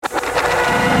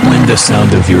find the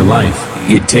sound of your life,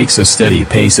 it takes a steady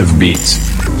pace of beats,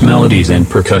 melodies and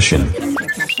percussion.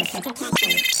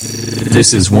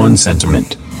 This is one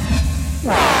sentiment.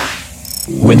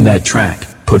 When that track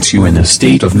puts you in a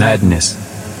state of madness.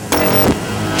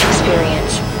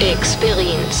 Experience.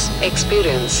 Experience.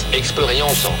 Experience.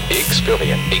 Experience.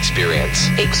 Experience. Experience.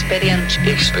 Experience.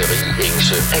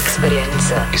 Experience.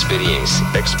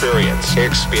 Experience. Experience.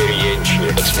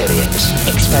 Experience. Experience.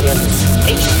 Experience.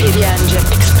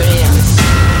 Experience. Experience.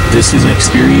 This is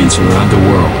experience around the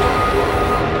world.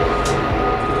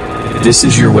 This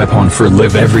is your weapon for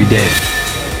live every day.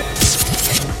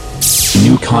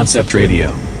 New Concept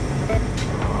Radio.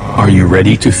 Are you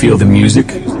ready to feel the music?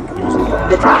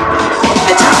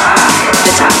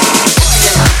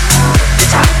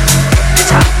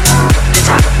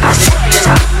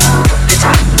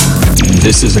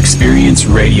 This is Experience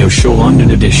Radio Show London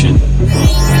Edition.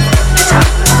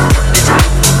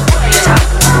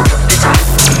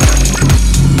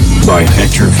 By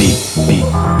Hector V.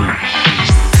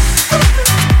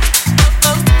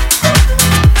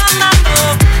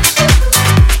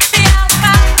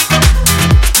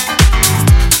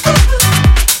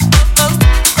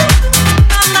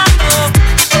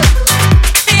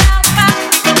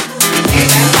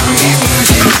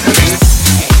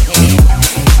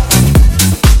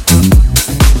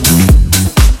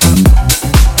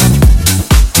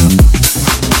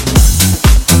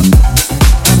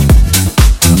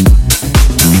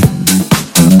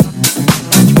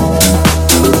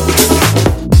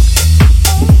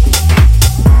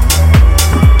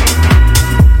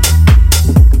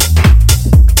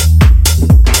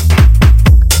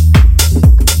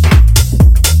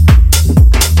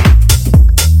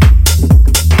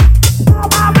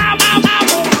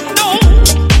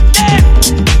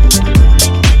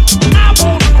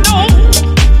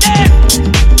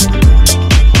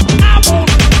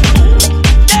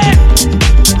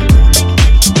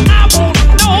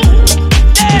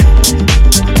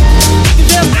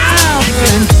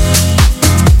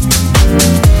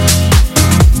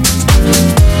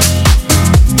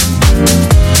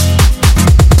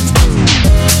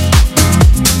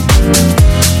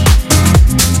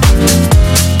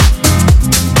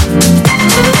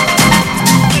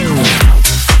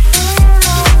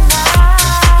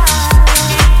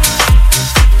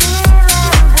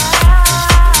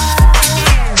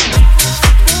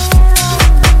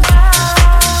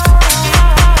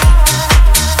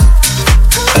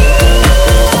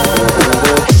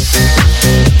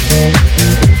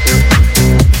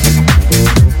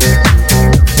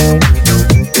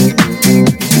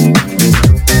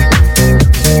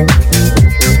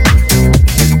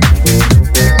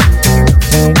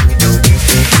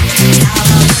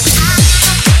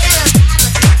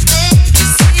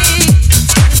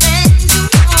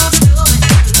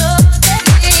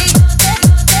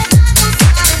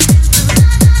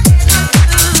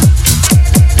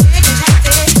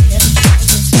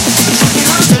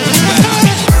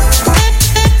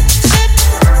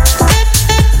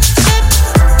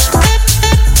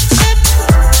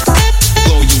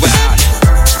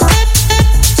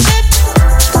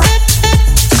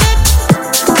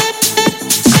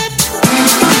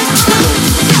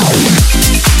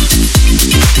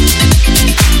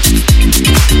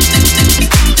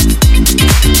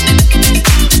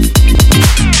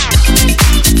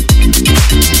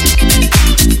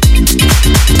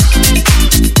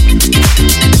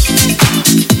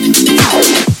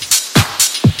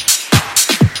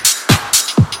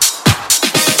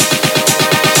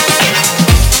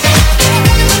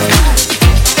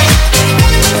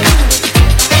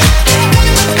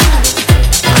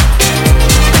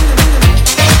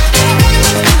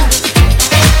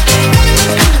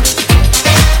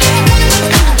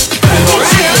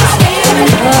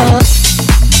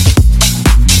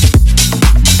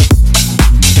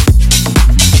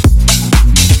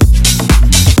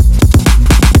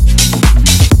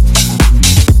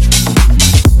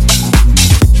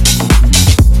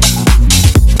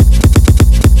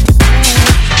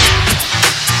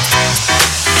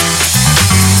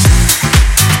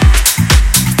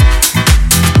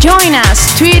 Join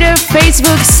us Twitter,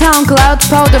 Facebook, SoundCloud,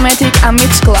 Podomatic and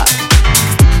Mixcloud.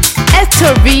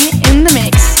 Hector V in the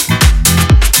mix.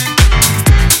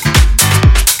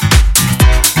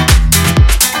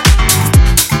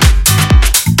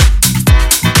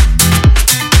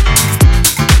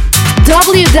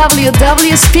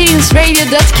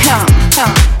 www.experienceradio.com.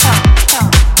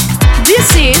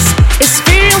 This is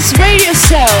Experience Radio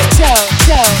Show.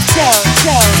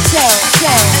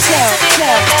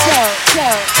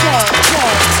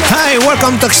 Hi,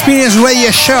 welcome to Experience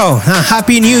Radio Show.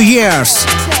 Happy New Year's.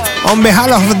 On behalf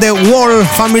of the whole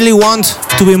family, want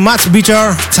to be much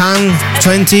better than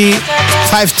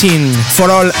 2015 for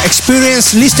all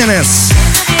experienced listeners.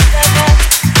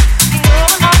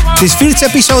 This first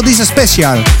episode is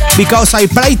special because I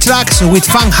play tracks with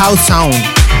funk house sound,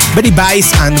 very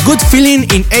bass and good feeling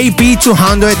in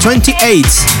Ep228.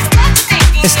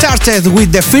 Started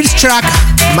with the first track,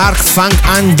 Mark Funk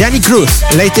and Johnny Cruz,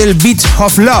 Little Bit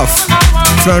of Love,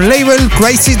 from label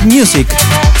Crazy Music,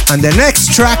 and the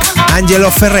next track, Angelo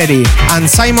Ferreri and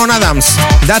Simon Adams,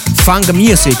 That Funk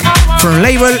Music, from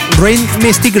label Green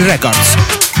Mystic Records.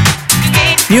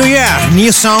 New year,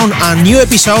 new sound and new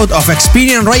episode of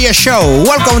Experience Radio Show.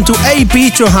 Welcome to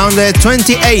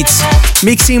Ep228,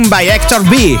 mixing by Hector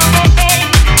B.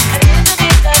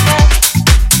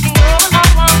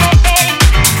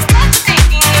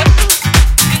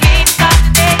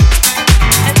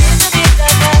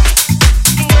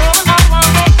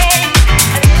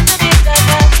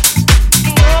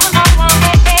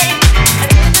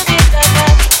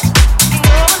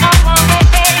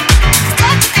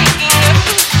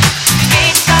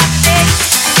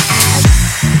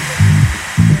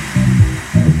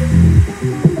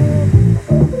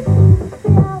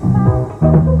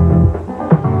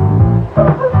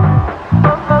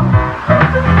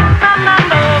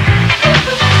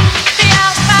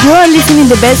 You're listening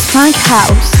to the best funk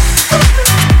house.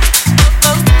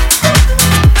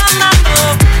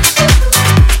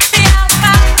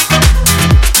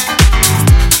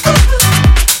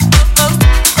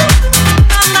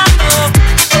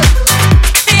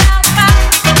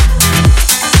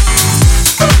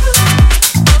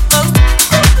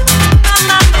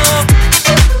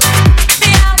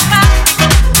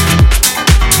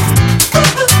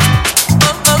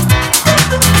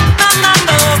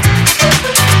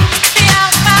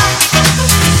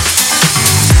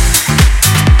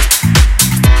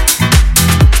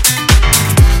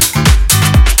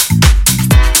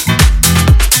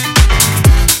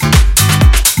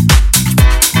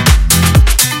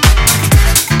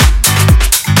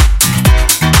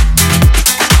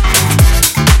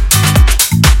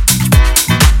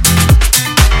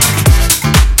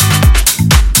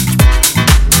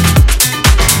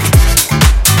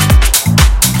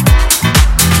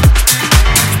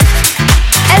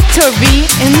 Hector B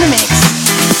in the mix.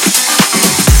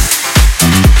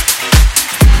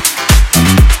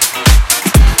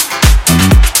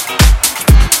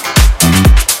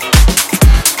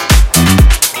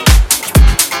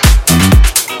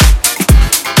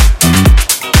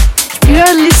 You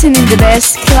are listening to the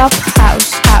best club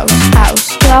house, club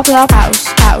house, club house,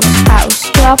 club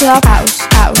house.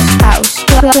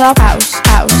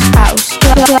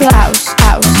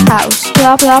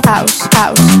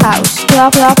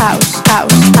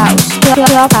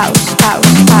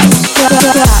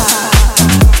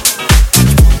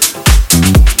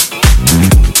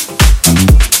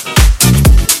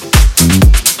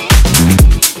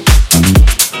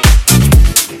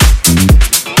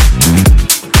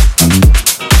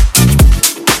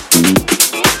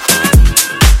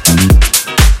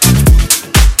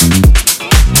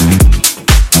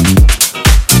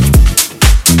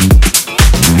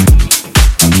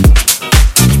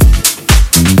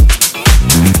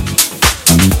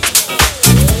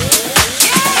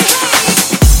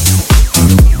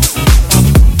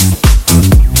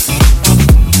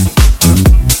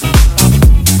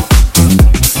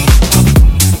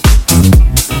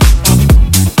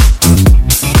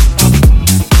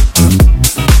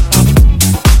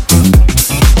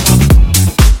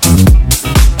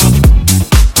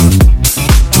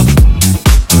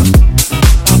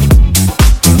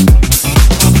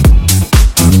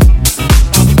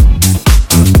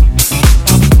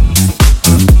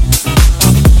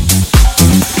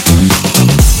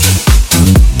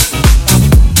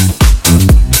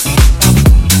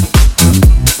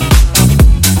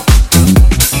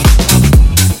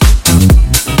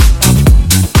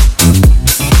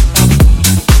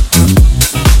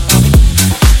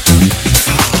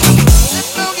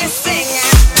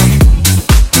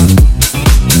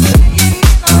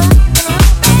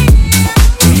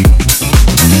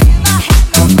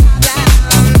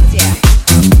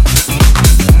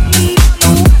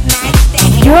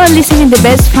 Listening to the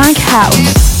best funk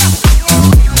house.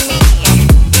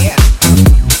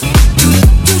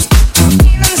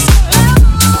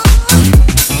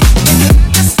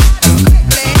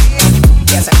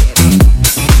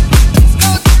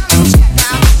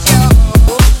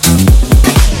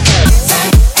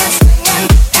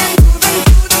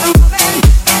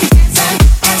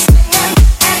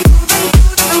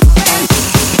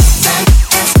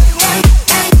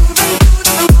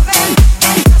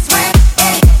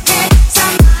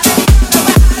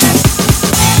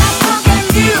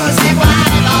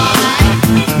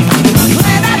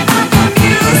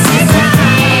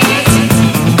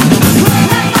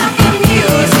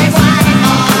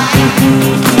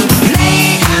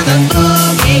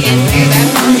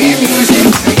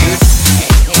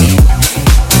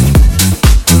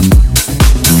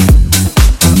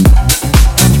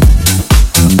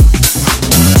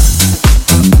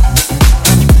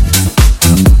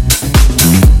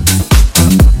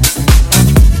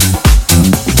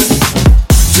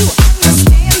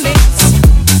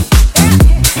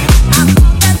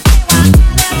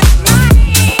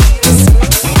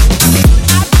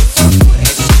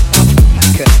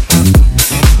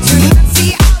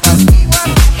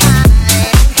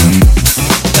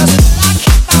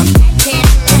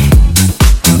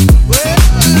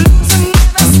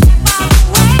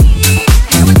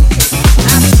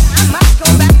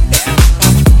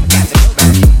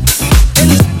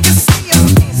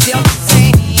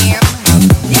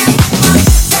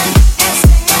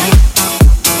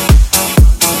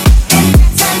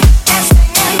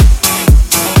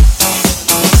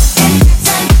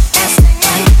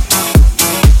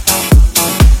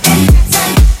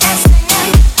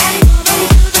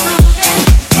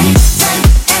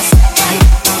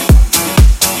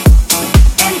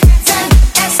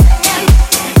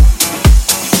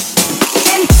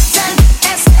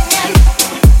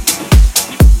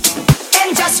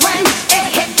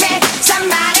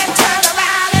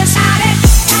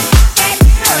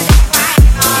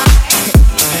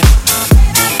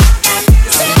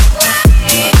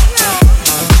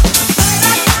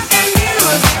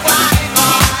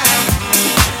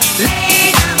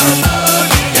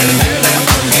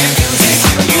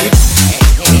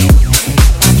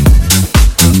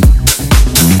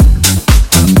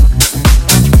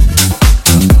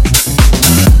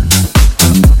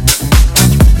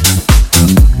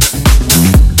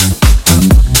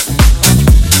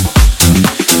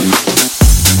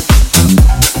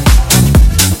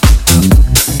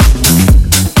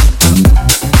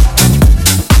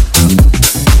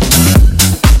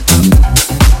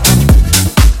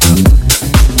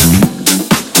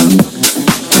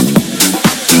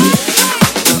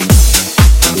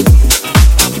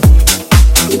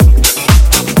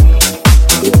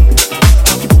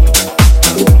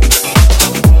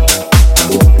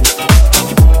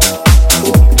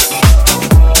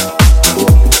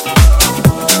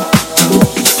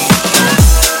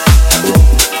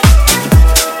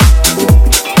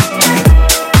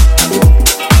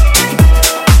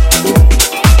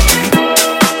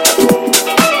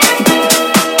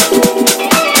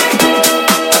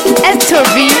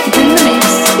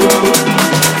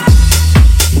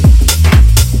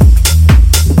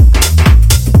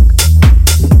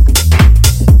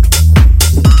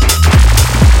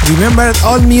 Remember,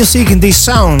 all music in this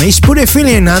song is pure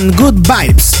feeling and good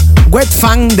vibes. Wet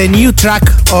Funk, the new track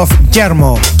of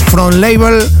Thermo from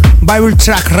label Bible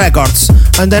Track Records.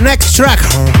 And the next track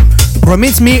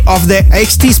reminds me of the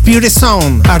XT's pure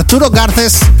sound. Arturo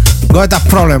Garces, Got a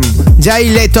Problem. Jay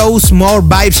Lettow's More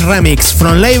Vibes remix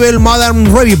from label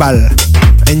Modern Revival.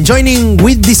 And joining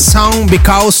with this song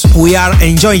because we are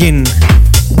enjoying.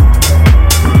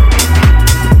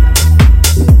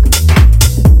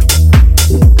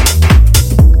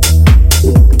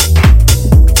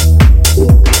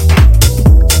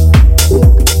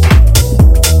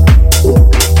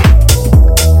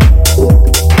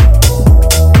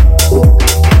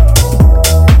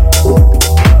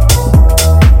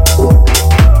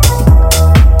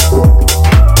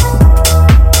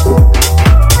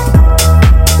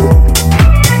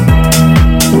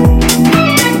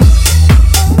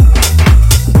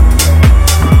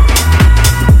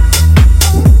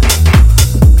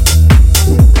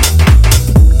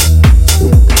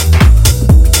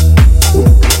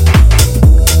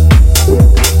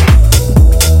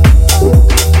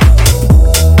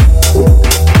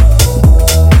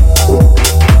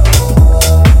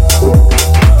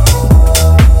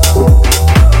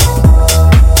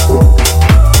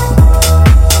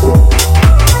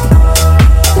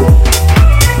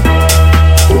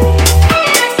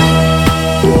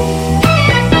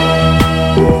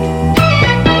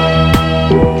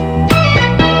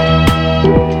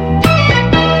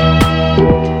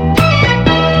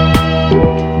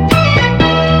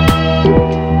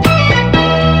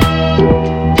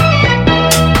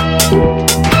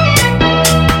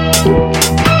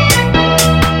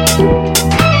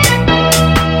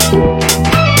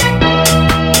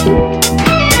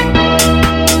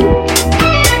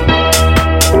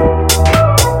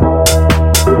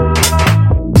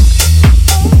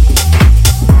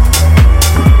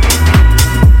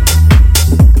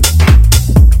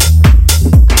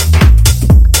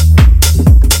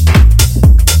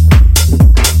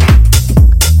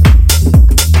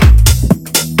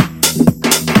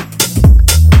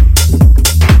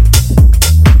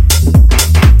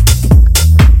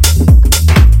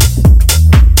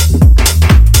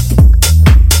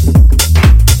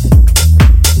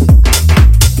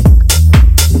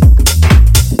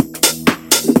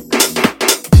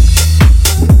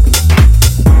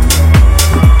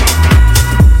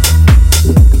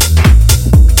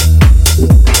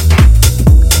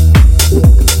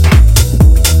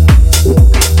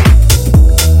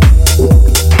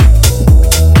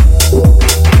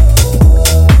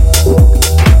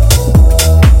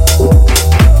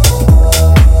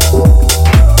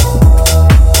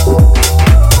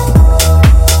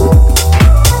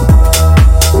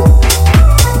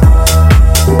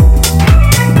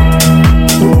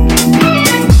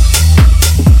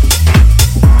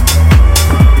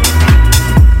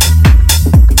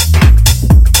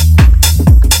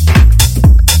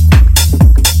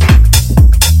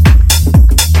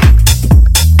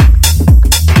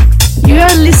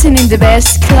 Listening the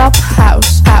best club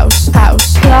house club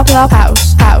house club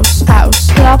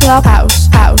house club house.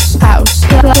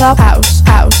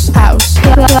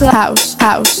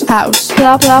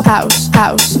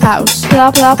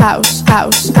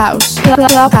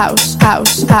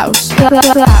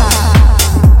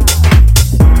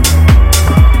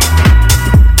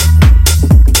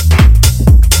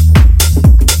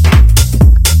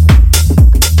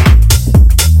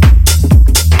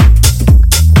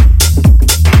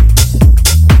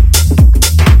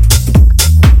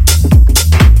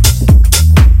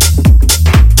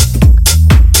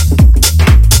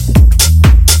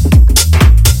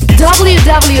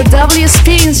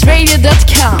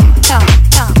 www.experienceradio.com.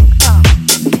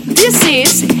 This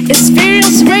is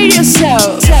Experience Radio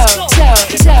Show.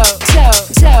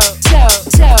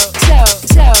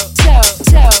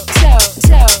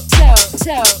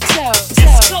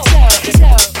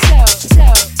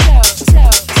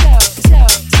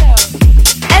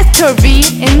 Hector V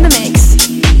in the mix.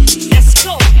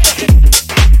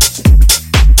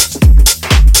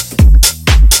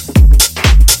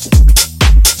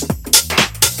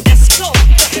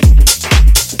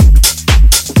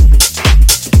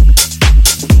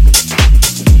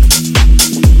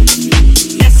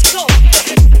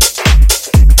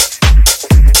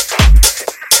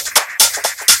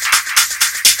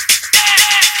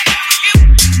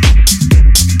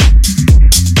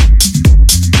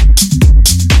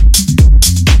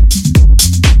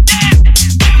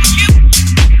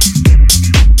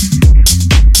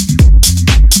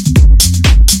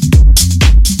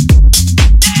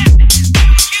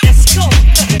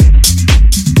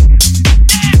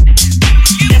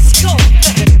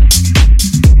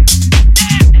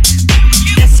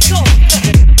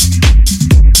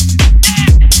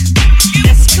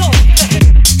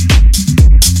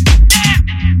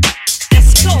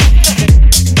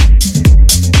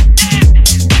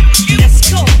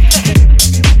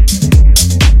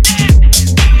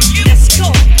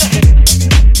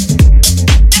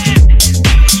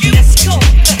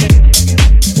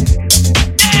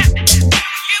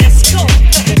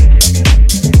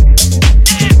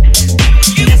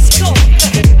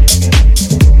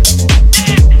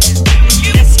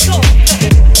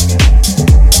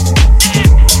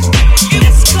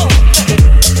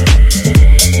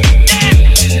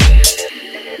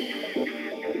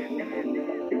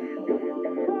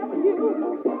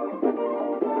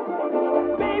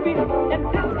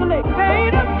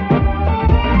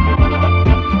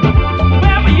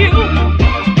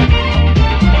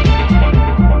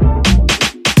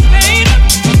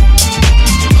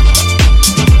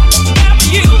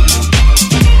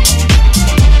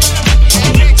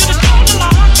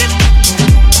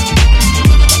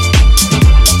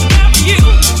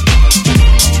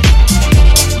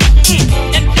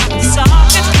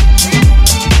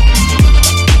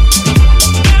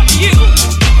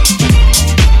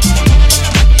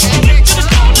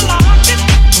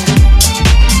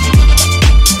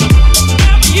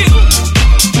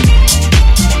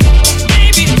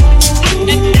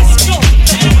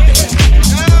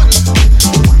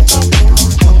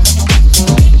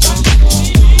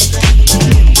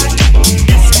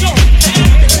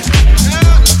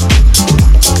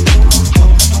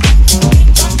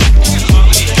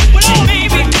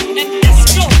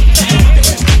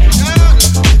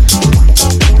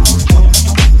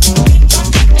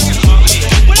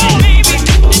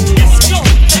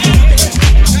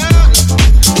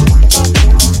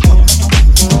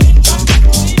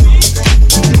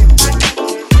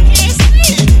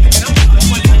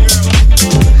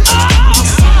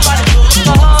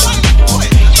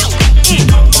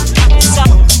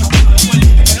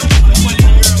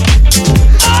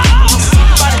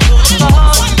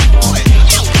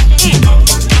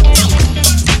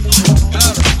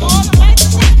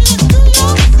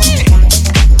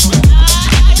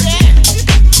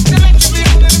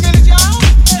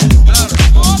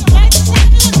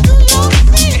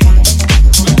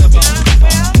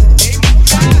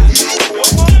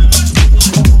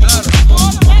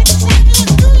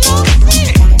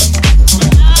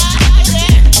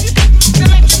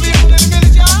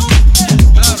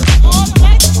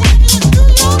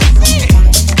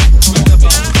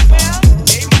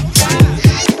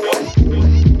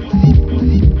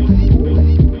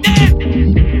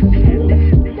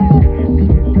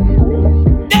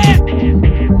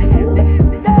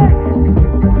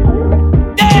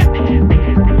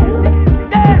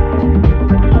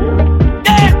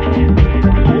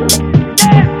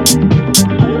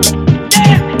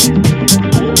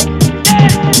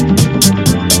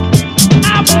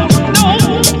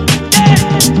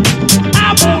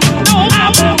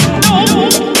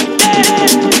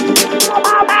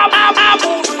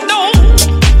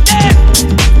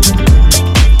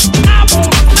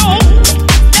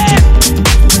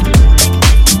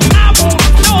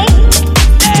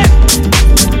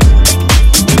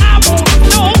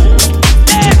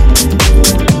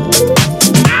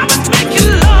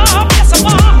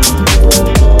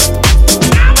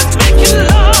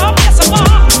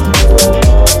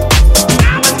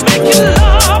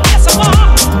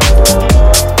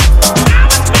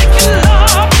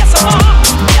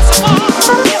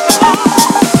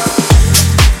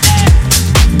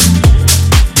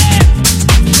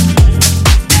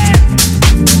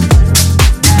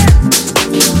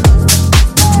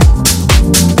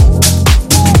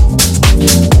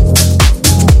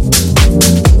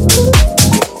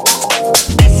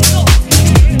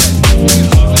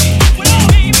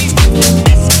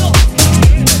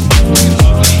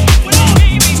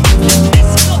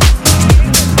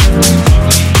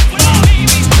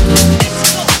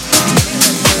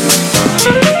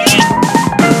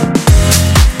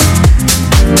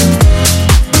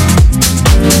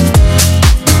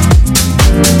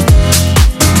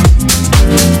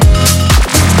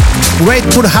 great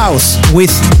pure house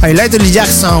with a little jack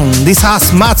sound. This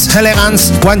has much elegance,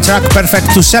 one track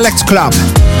perfect to select club.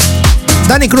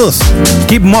 Danny Cruz,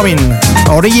 Keep Moving,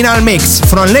 original mix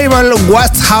from label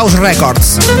Guesthouse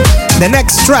Records. The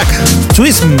next track,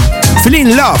 Twism,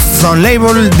 Feelin Love from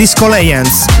label Disco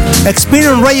Legends.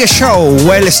 Experience radio show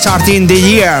while starting the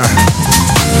year.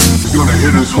 It's gonna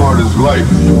hit as hard as life,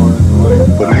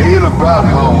 but it ain't about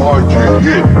how hard you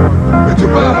hit. It's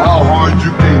about how hard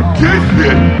you can get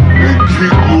hit and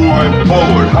keep moving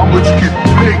forward. How much you can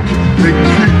take and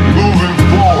keep moving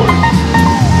forward.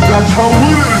 That's how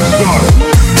winning is done.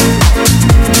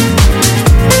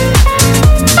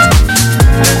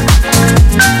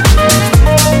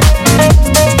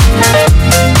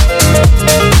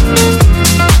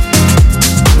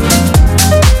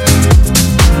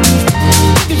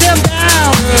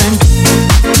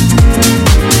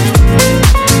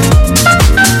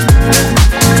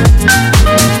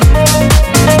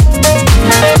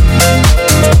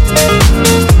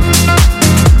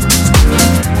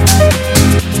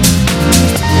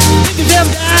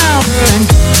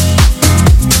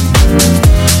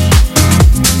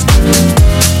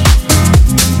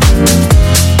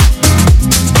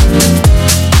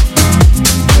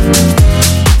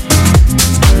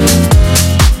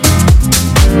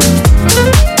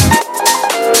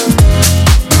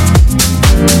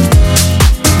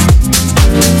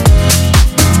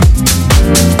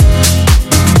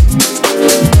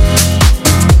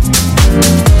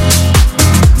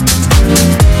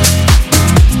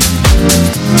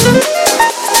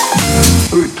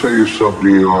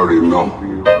 Something you already know.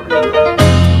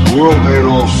 The world ain't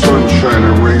all sunshine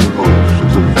and rainbows.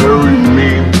 It's a very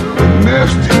mean and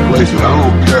nasty place, and I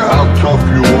don't care how tough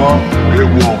you are, it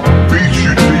will beat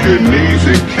you to your knees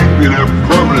and keep you there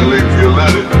permanently if you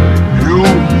let it. You,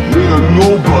 me, or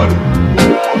nobody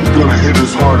is gonna hit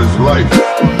as hard as life.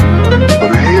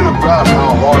 But it ain't about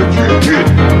how hard you hit.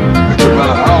 It's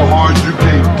about how hard you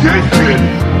can get hit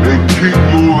and keep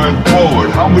moving forward.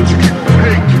 How much you can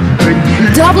take.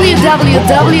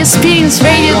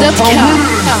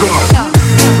 www.experienceradio.com.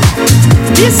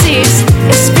 This is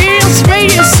Experience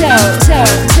Radio Show.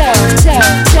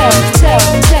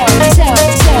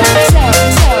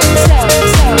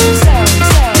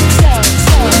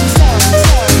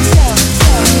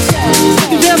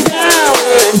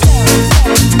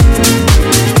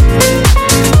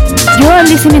 You are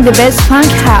listening to the best funk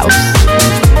house.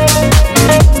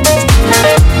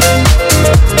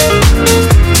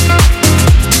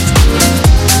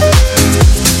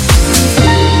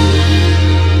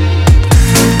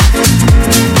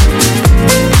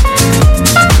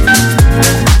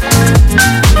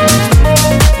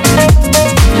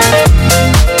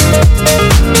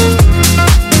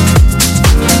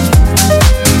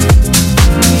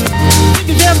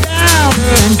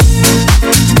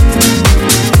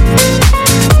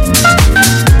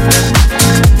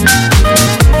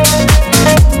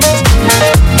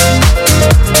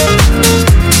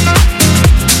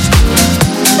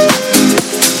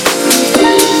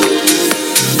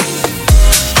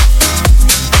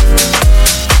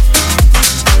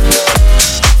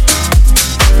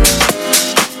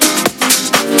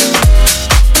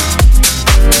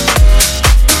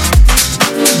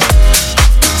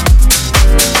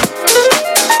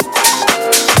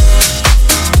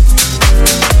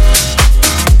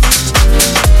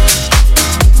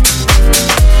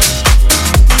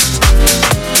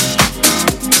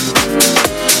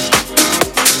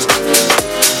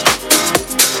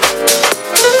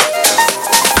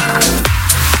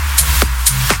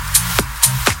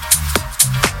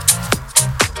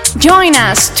 Join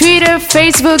us Twitter,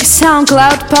 Facebook,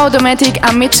 SoundCloud, Podomatic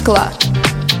and Mixcloud.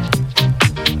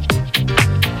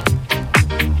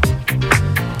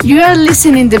 You are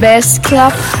listening the best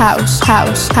club house, club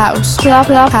house, club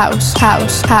house, club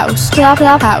house, club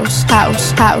house, club house,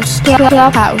 club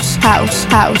house, club house, club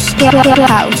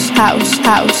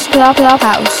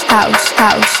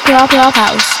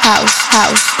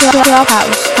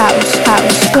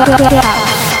house, club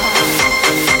house.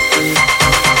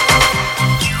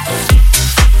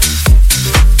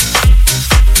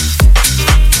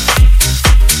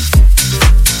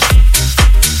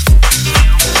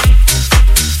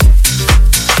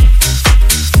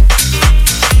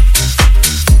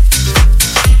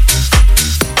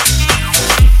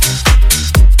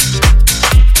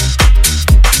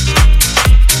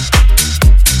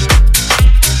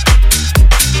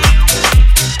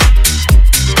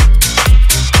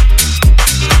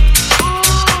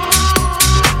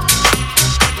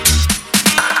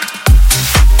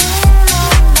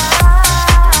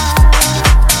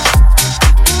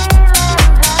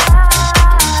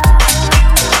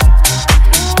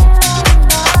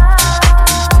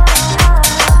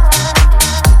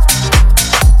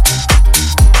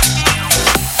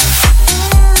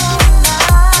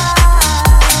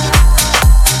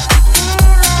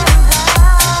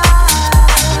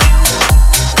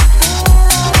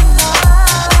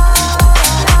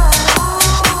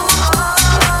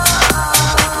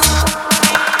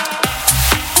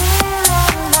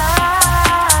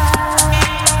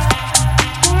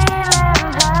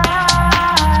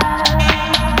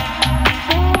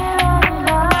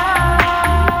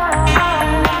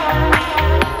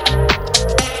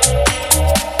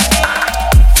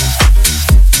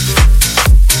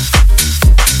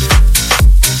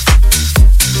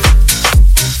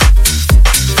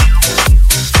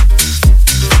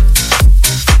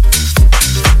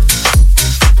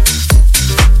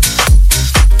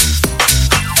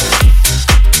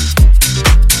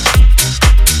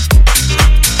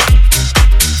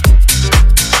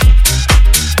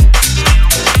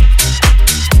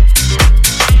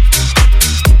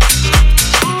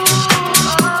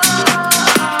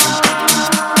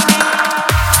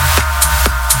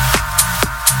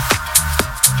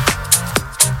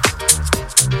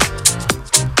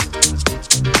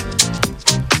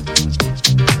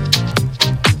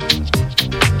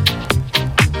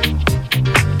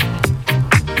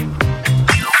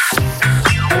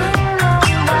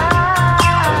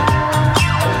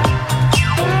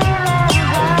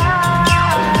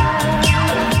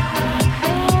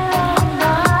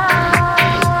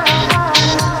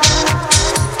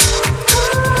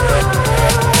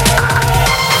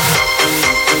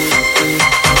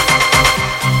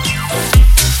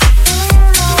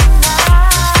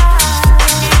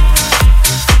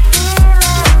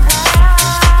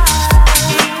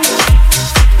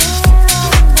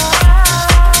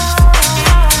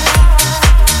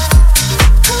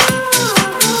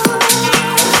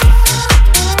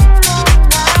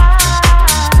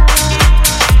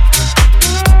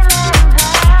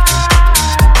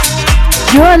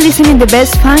 You're listening the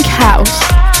best funk house.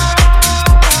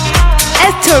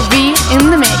 Hector B in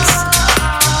the mix.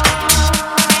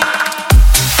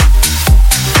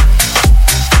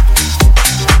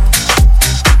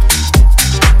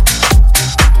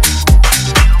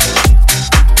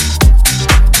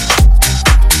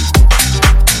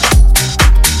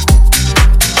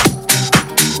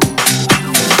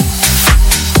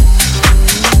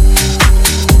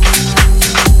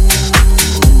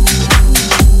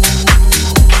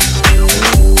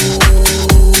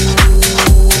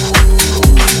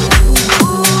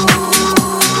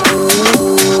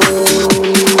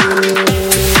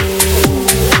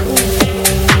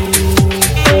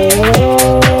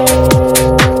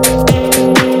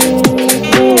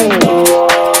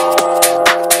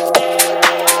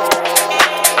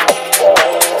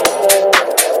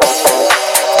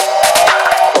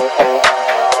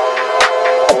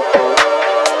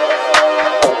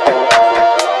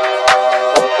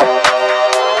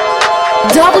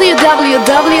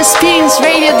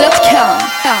 www.experienceradio.com.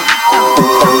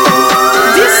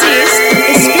 This is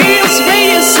Experience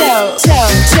Radio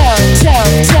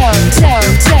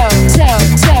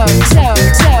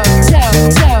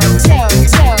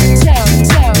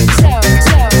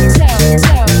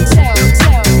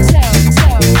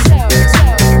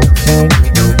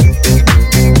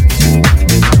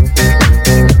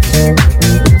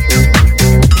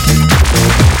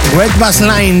Red bass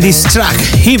line this track,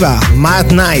 Hiva,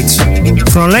 Mad Nights,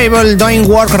 from label Doing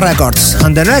Work Records,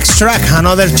 and the next track,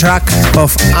 another track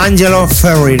of Angelo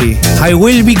Ferreri, I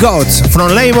Will Be God,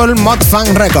 from label Mod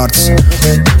Funk Records.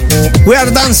 We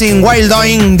are dancing while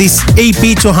doing this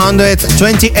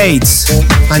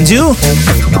Ep228, and you?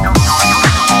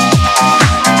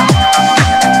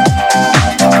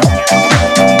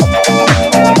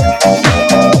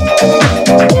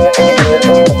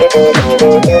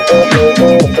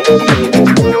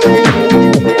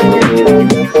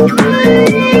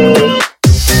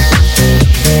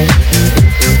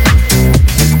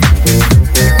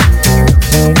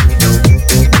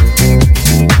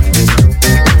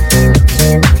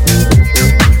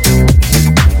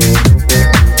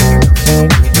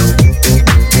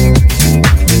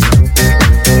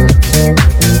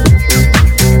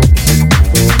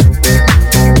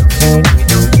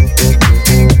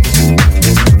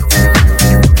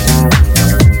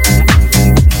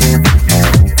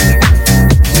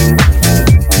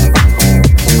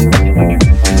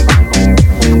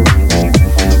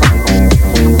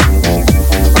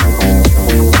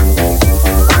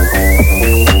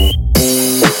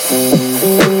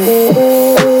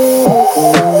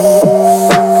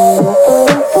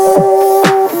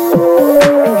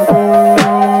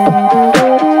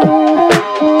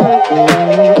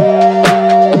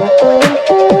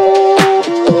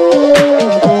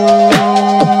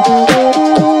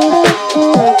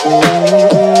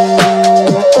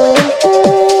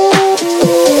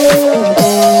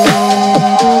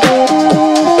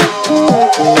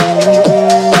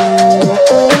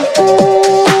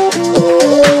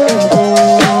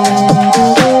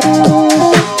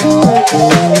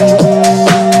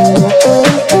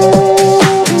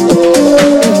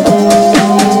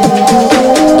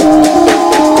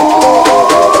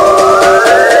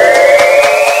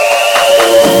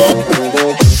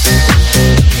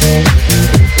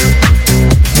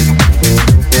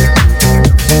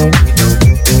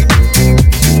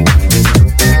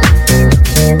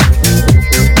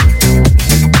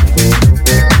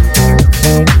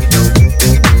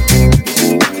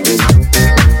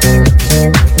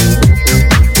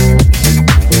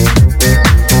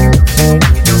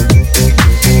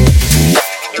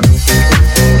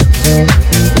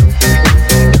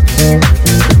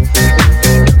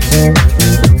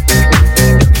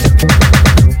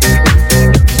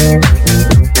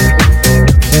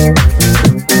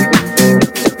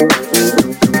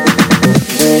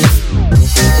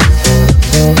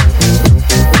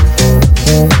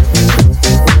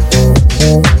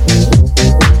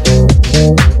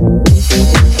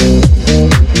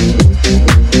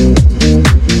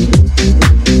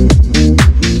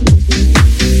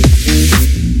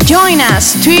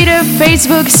 Twitter,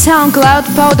 Facebook, SoundCloud,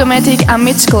 Podomatic and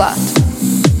Mixcloud.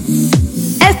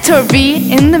 Hector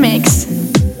B in the mix.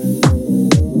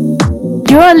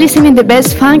 You're listening the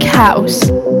best funk house.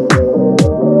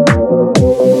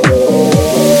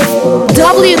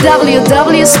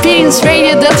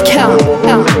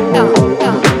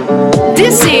 www.experienceradio.com.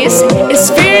 This is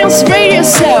Experience Radio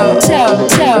Show.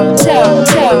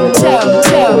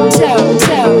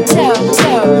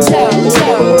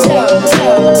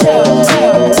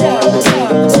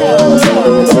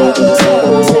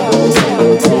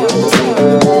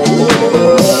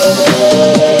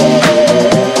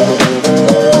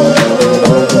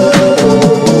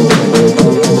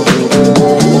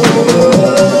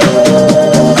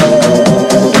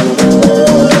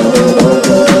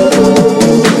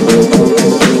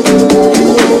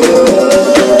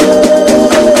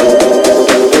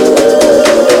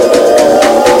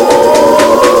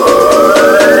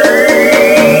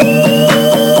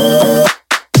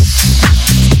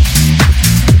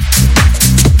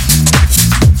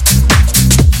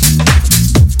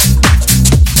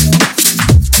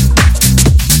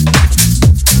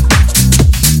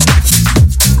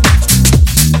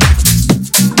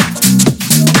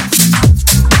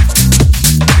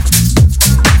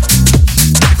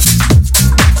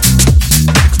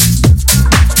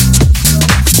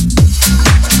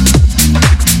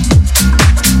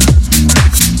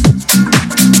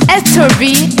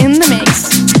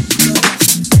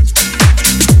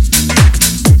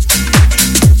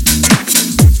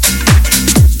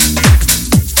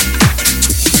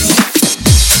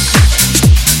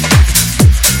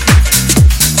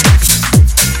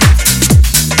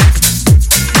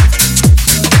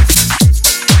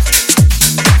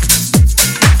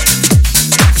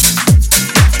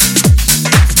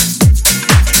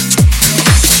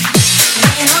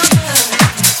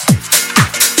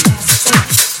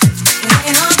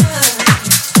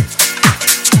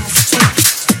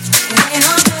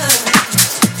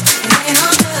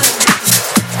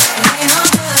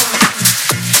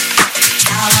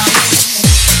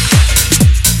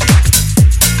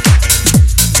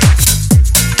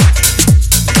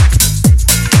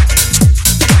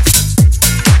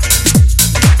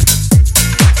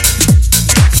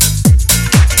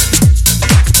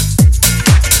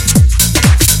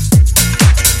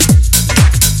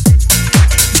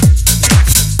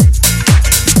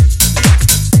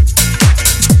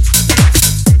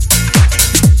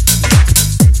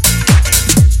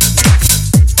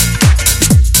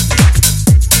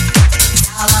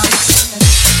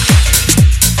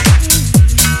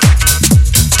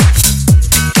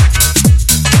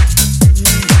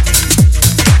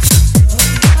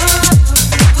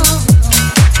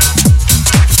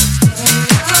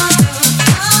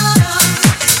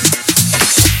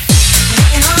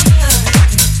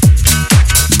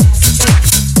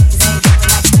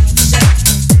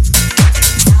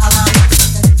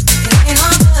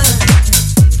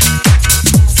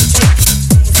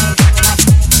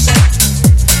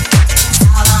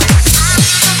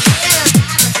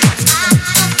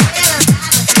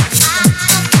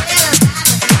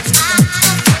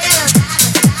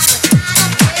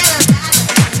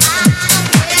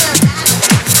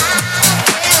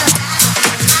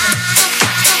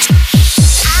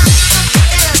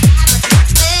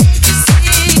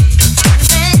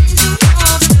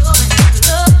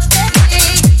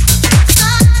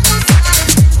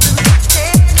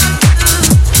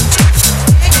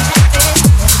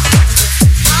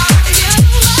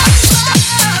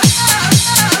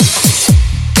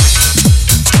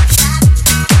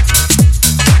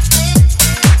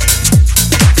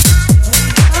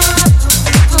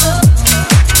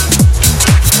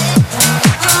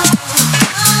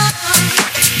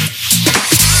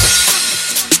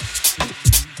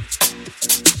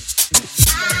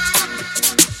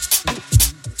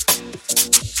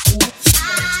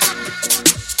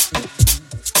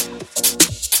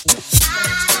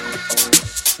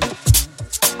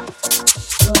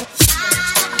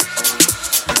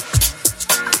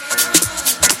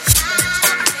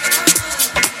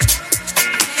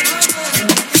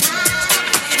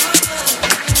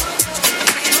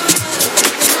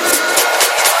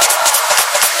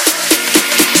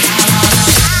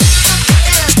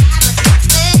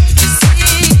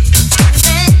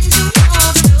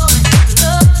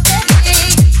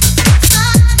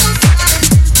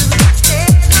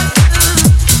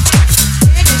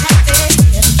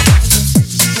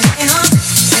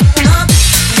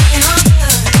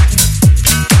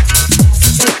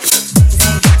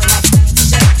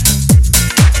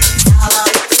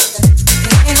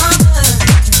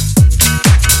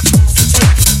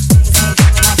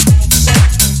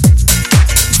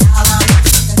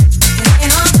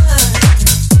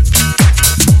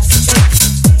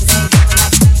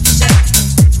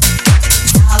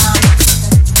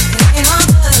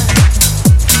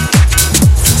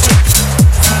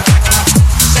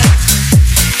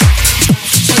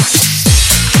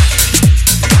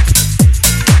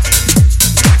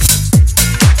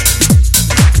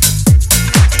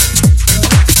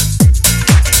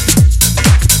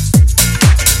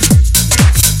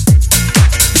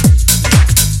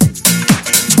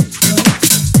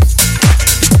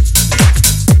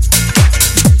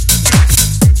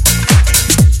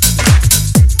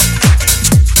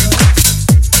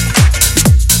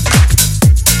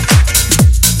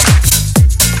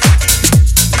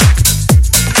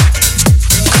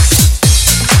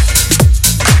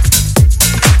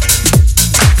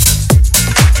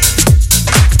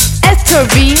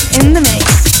 V in the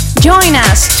mix. Join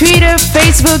us Twitter,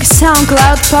 Facebook,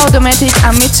 SoundCloud, Podomatic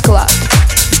and Mixcloud.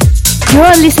 You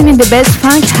are listening to the best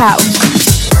funk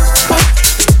house.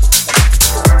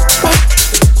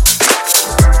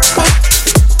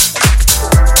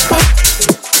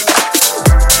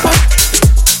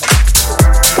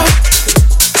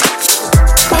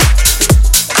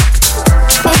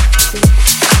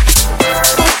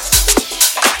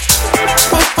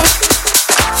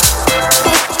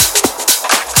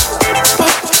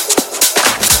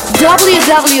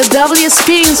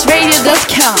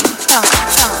 www.experienceradio.com.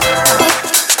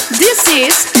 This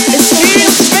is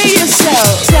Experience Radio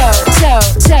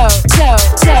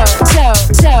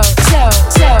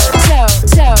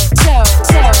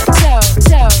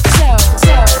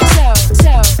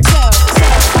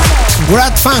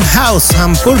Great funk house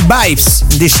and cool vibes.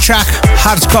 This track,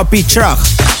 Hardcopy Troj,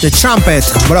 the Trumpet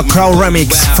Brock Crow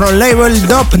remix from label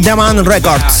Diamond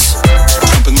Records.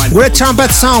 Great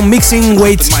trumpet sound mixing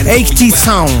with 80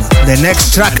 sound. The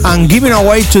next track I'm giving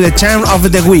away to the term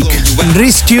of the week.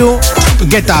 Rescue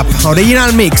Get Up,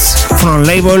 original mix from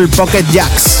label Pocket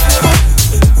Jacks.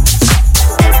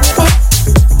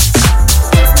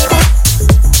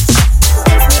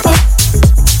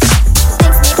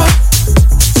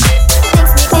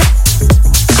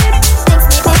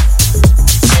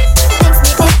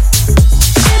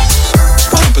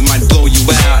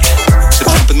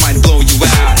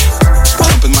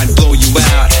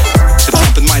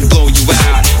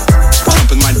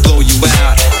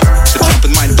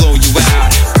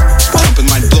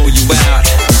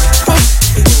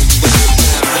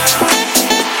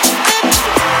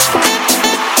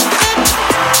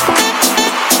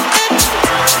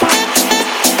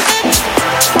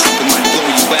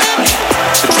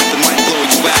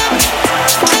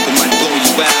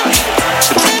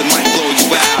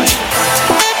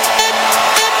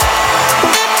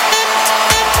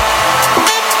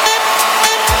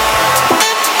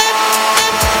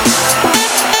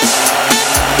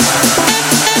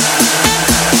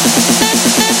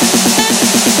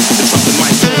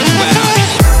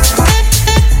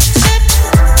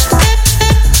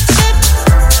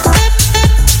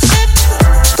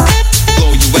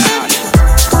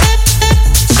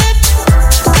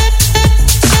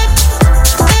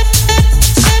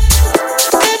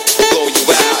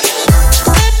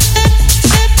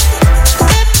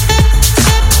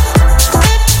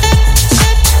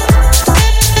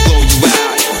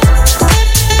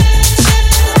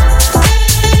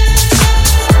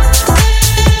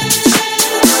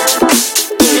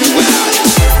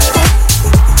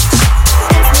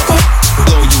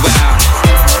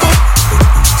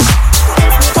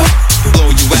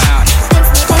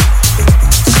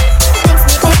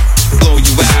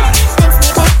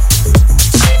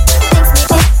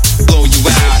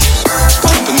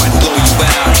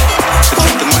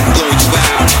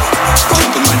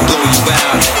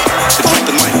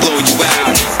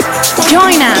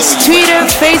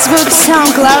 Facebook,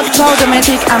 SoundCloud,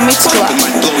 Podomatic and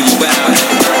Mixcloud.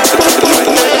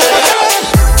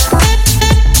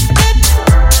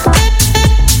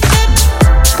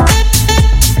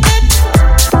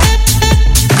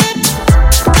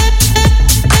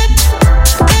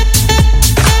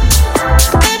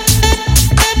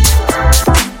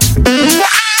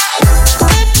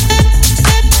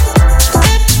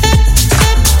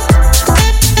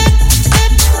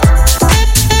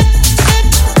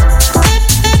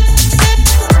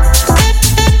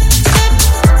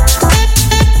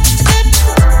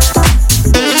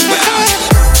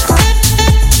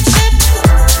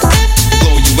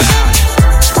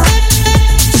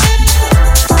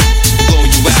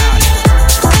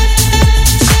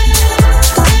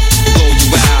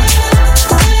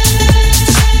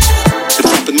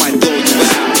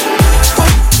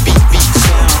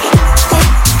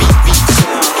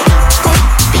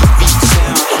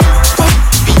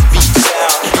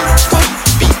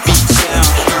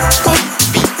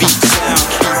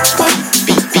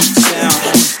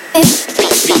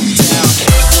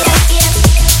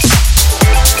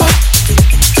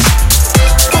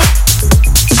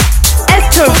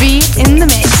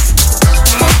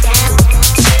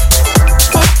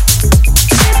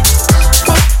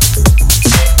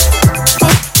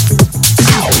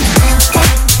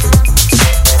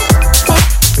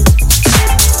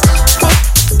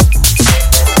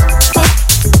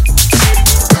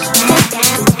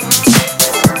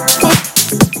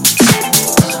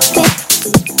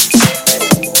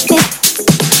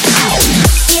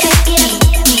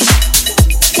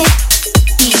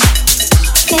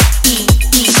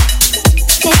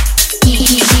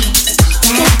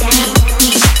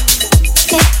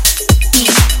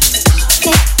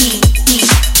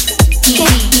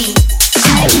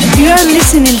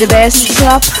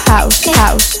 house,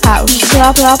 house, house,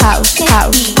 club house, house,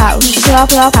 house,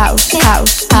 club house,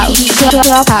 house, house, club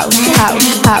house, house,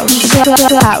 house,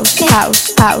 club house,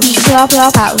 house, house, club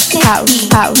house, house,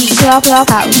 house, club house,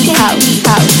 house,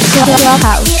 house, club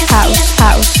house,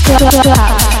 house, club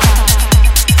house.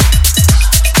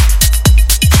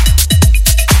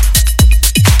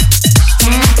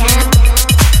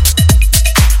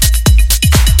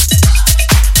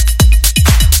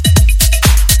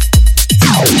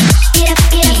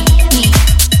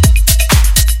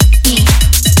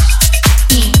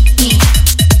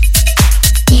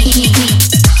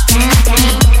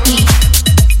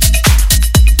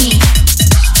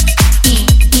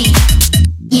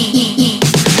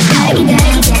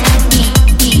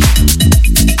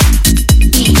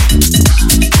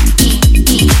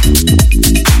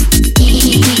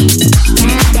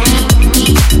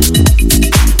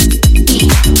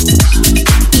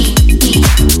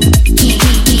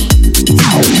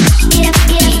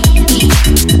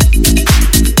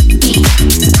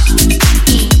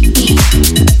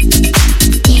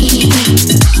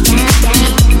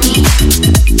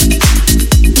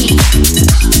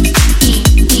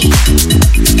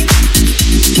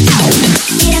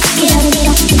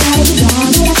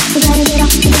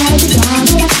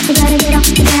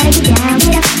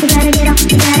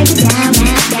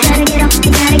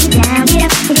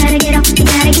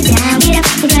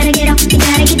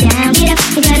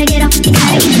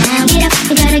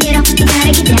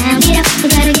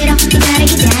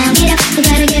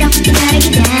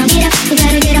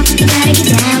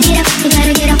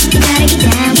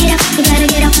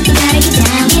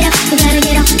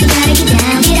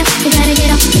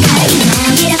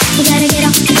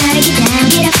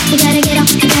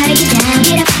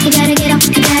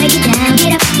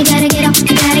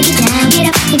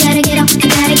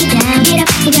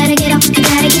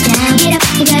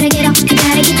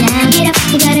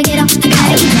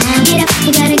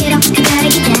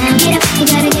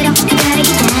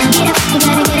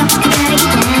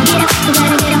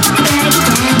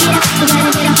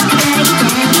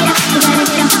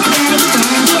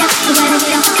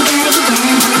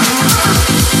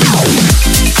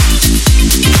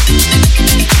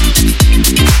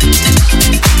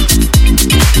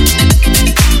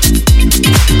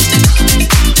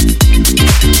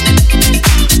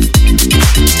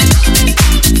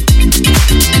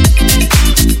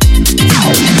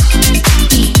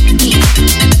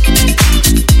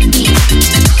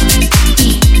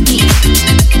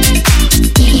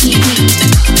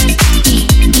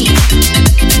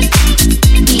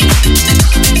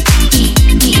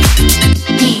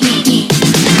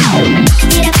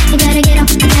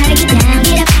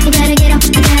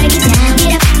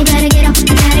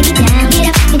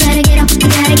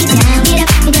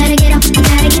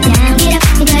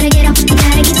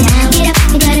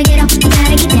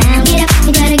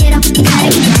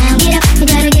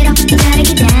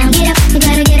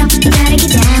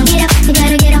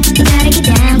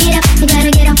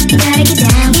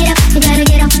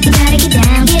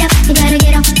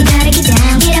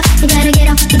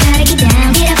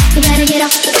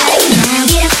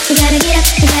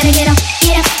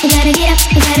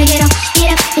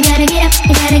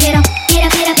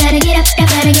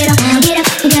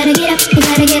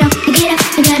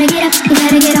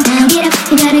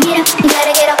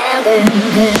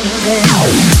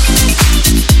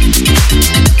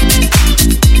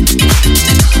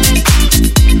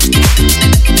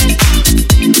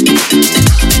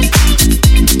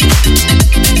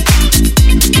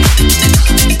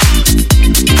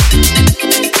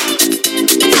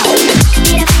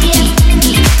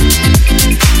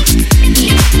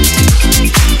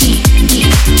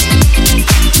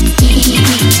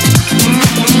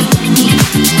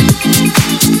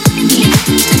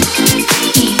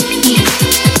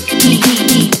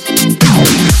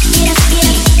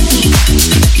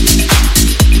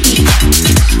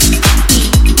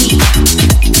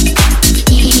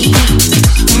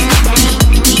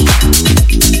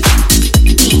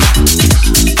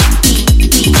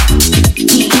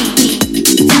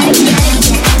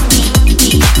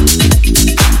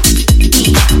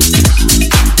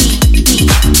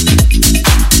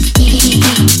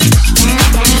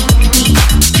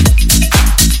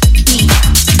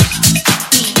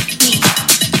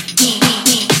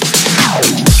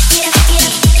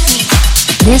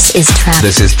 This is track.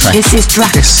 This is track. This is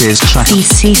track. This is track.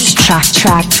 This is track.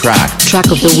 Track. Track. Track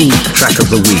of the week. Track of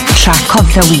the week. Track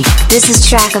of the week. This is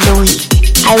track of the week.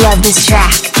 I love this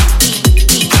track.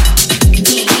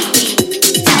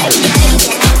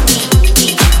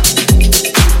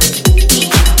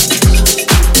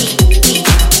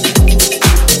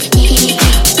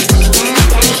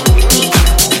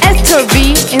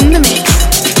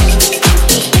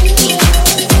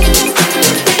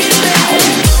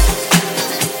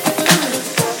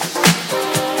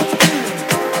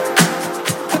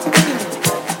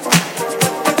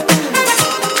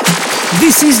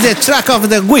 This is the track of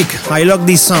the week. I love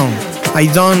this song. I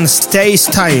don't stay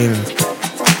style.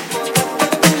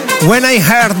 When I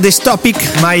heard this topic,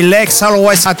 my legs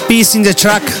always at peace in the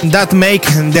track that make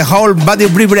the whole body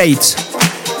vibrate.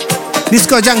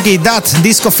 Disko Junkie, that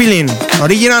Disko Feelin,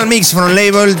 original mix from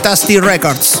label Tasty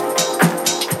Records.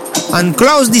 And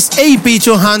close this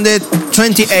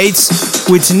Ep228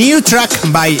 with new track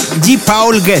by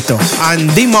Paul Getto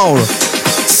Demuir,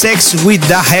 Sex with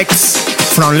the Hex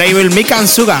from label Mick and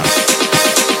Sugar.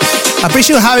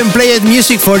 Appreciate having played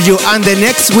music for you, and the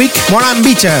next week more and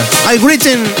better. I've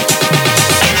written.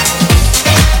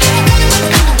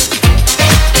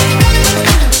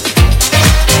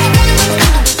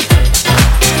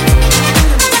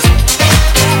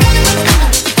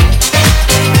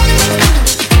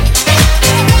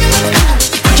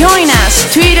 Join us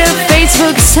Twitter,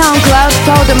 Facebook, SoundCloud,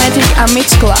 Podomatic and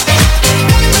Mixcloud.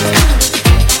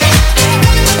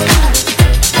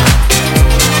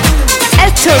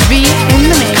 Hector B in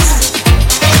the mix.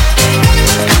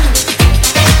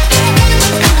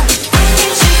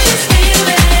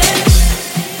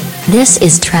 This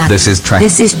is track. This is track.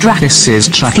 This is track. This is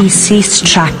track. This is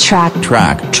track. Track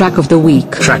of the week.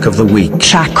 Track of the week.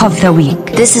 Track of the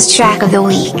week. This is track of the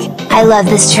week. I love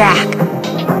this track.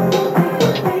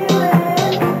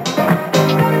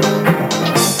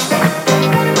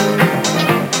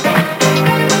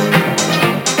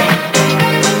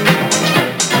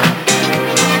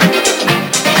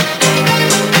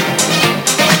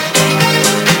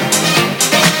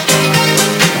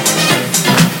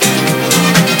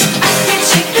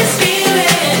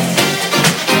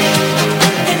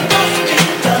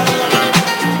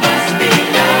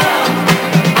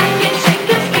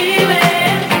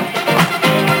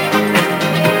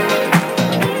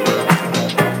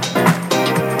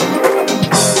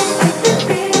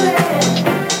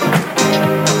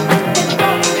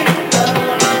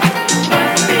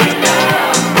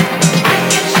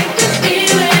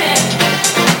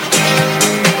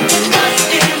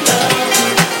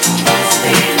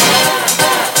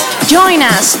 Join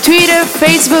us Twitter,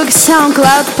 Facebook,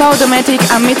 SoundCloud, Podomatic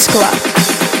and Mixcloud.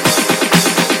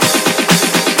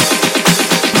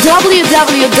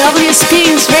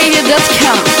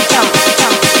 www.experienceradio.com.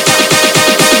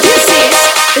 This is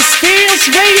Experience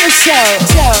Radio Show.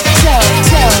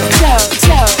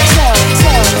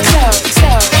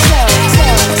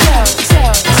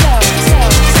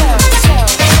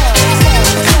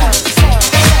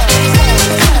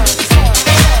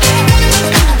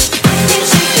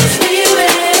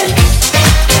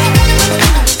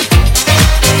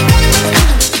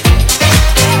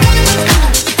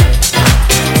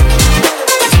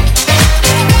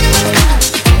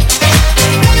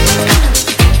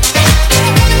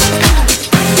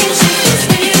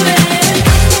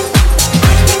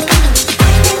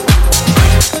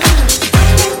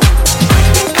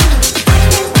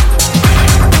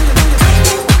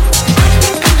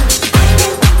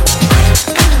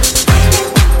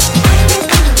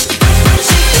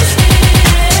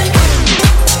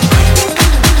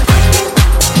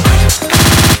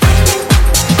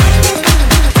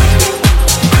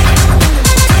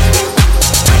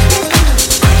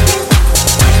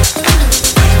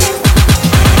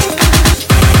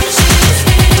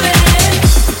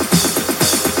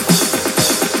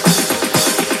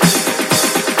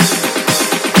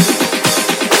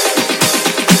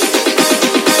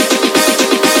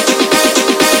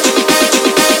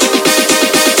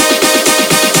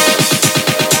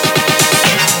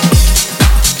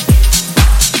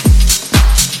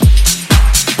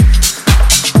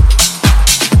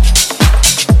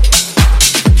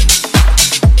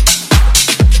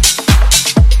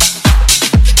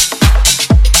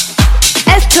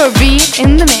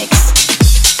 In the mix.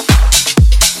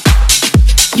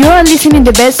 You're listening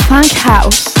to the best funk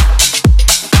house.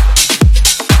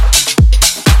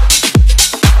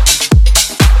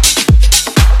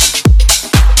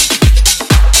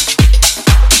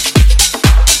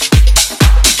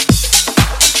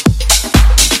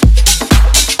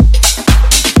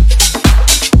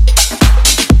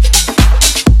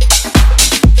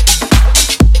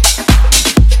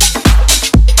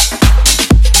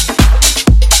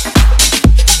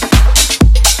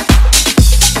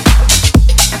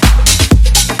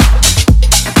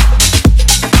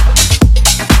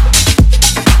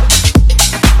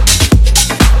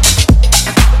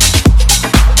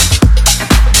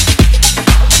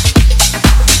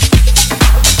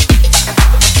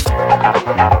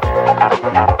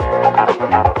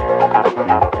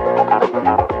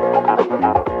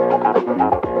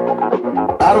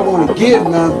 I don't want to give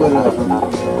none, but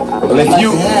And if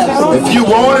you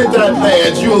wanted that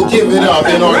bad, you'll give it up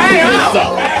in order to get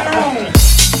some.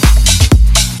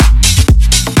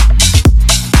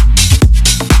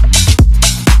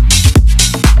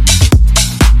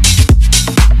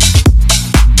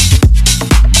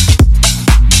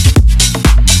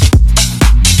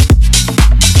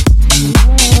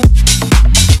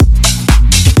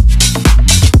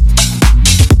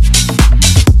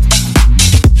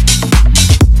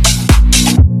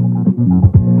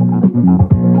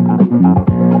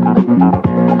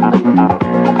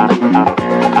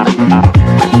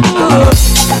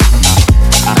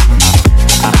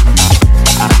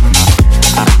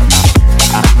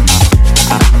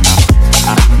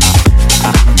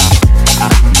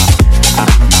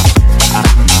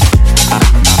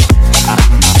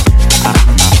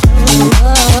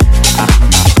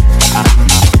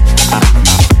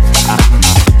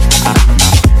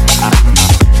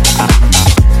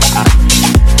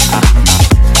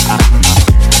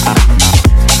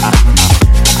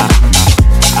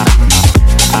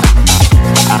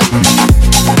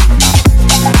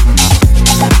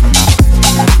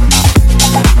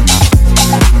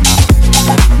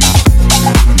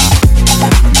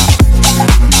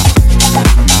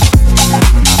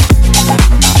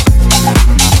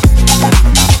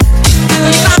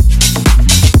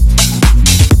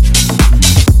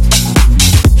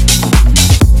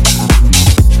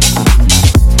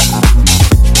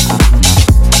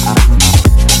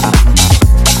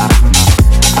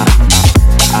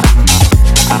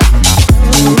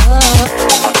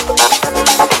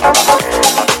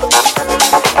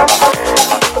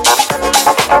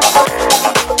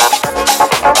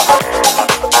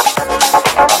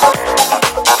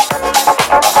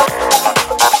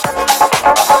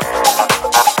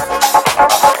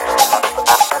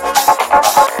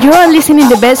 You are listening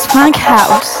to the best funk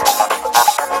house.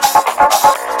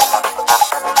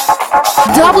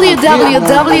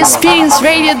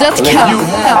 www.experienceradio.com. If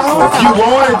you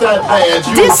wanted that bad,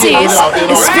 you This give is it up in order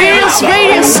to Experience get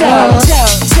Radio some.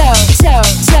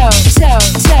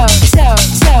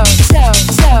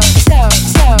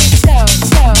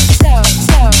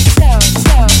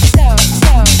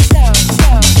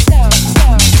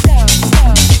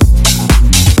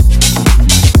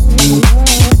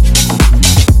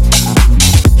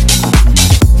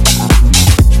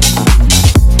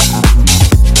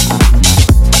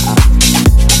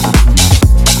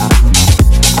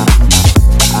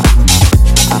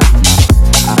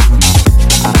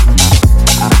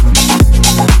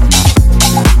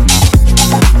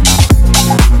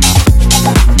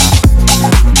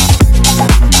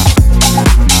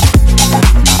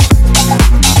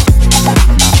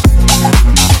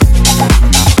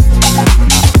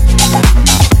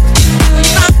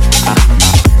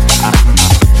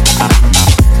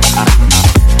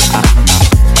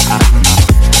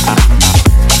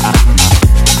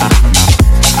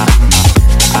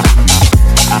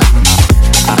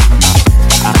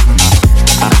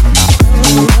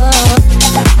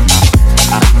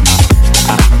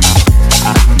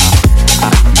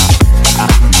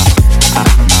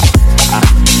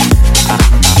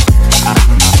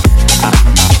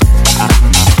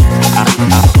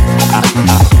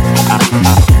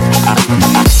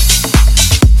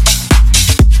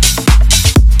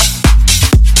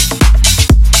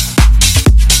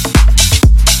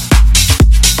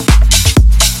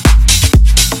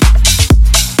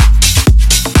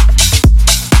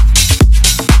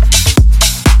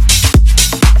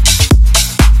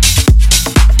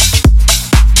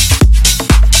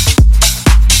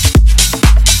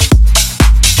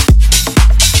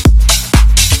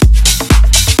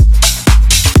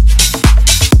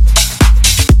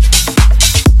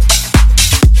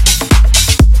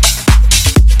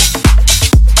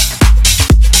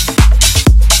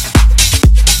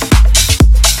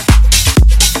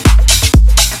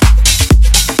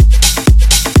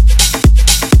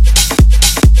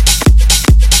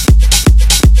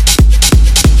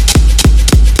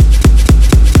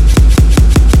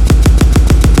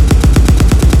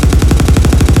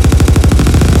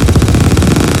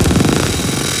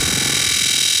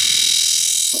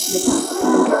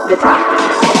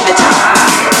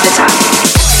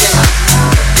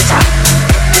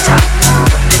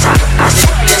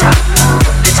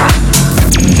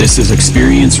 This is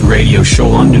Experience Radio Show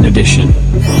London Edition.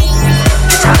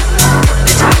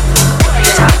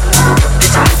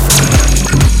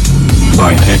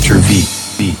 By Hector V.